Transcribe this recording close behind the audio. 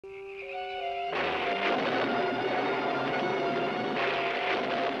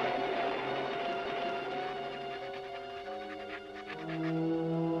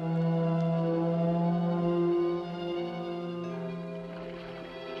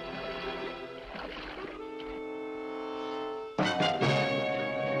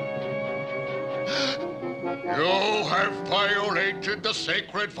violated the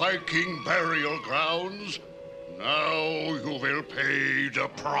sacred Viking burial grounds. Now you will pay the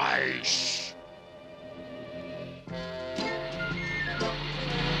price.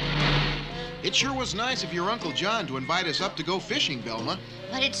 It sure was nice of your Uncle John to invite us up to go fishing, Velma.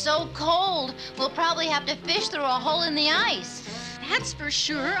 But it's so cold. We'll probably have to fish through a hole in the ice. That's for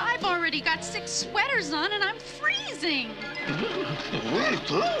sure. I've already got 6 sweaters on and I'm freezing. Me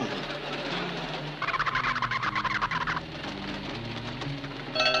too.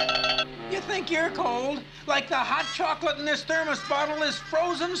 You think you're cold? Like the hot chocolate in this thermos bottle is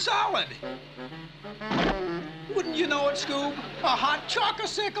frozen solid. Wouldn't you know it, Scoob? A hot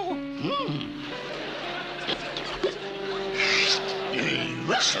choco-sickle.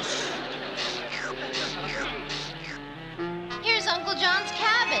 Delicious. Here's Uncle John's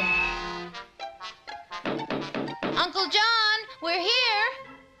cabin. Uncle John, we're here.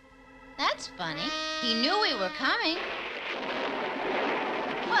 That's funny. He knew we were coming.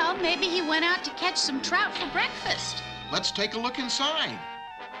 Well, maybe he went out to catch some trout for breakfast. Let's take a look inside.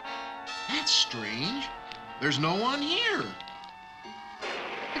 That's strange. There's no one here.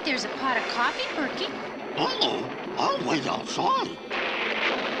 But there's a pot of coffee perking. Uh-oh. I'll wait outside.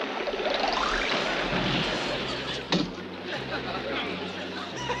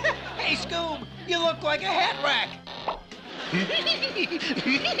 Hey, Scoob, you look like a hat rack.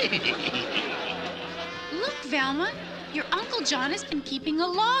 Look, Velma, your Uncle John has been keeping a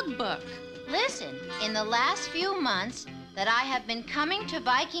logbook. Listen, in the last few months that I have been coming to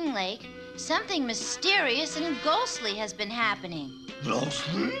Viking Lake, something mysterious and ghostly has been happening.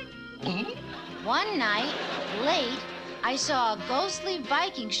 Ghostly? One night, late, I saw a ghostly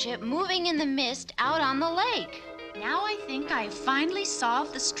Viking ship moving in the mist out on the lake. Now I think I've finally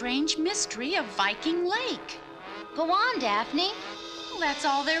solved the strange mystery of Viking Lake. Go on, Daphne. Well, that's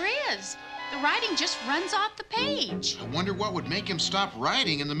all there is. The writing just runs off the page. I wonder what would make him stop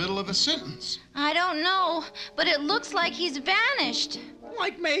writing in the middle of a sentence. I don't know, but it looks like he's vanished.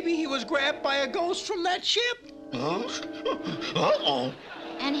 Like maybe he was grabbed by a ghost from that ship. Uh-oh.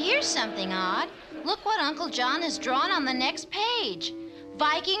 And here's something odd. Look what Uncle John has drawn on the next page.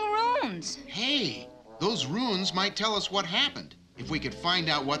 Viking runes. Hey, those runes might tell us what happened, if we could find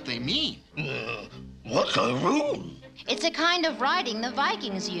out what they mean. What's a rune? It's a kind of writing the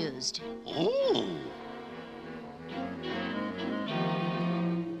Vikings used. Oh.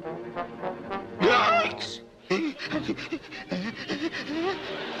 Yikes!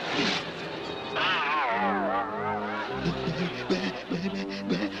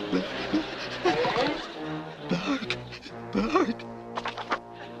 Bark.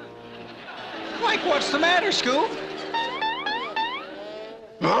 Like, what's the matter, Scoob?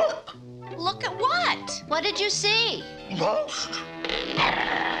 Look! Look at what? What did you see? Ghost.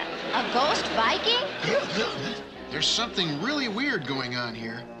 A ghost Viking? There's something really weird going on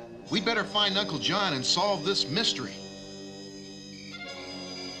here. We'd better find Uncle John and solve this mystery.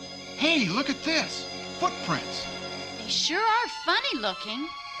 Hey, look at this. Footprints. They sure are funny looking.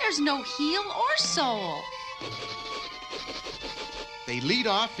 There's no heel or sole. They lead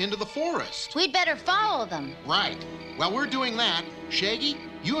off into the forest. We'd better follow them. Right. While we're doing that, Shaggy,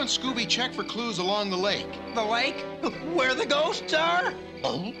 you and Scooby check for clues along the lake. The lake? Where the ghosts are?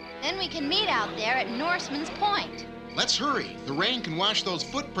 Oh. Then we can meet out there at Norseman's Point. Let's hurry. The rain can wash those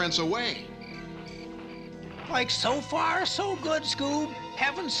footprints away. Like, so far, so good, Scoob.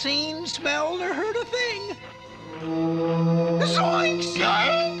 Haven't seen, smelled, or heard a thing. Zoinks!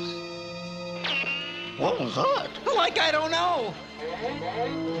 Yikes! What was that? Like, I don't know.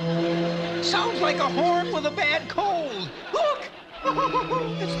 Sounds like a horn with a bad cold. Look!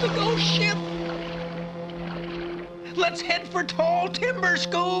 It's the ghost ship. Let's head for tall timber,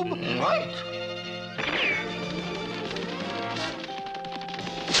 Scoob. Right.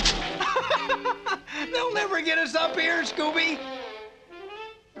 They'll never get us up here, Scooby.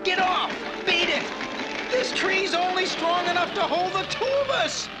 Get off! Beat it! This tree's only strong enough to hold the 2 of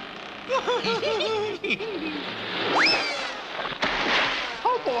us!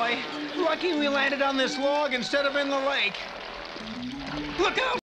 Oh, boy. Lucky we landed on this log instead of in the lake. Look out!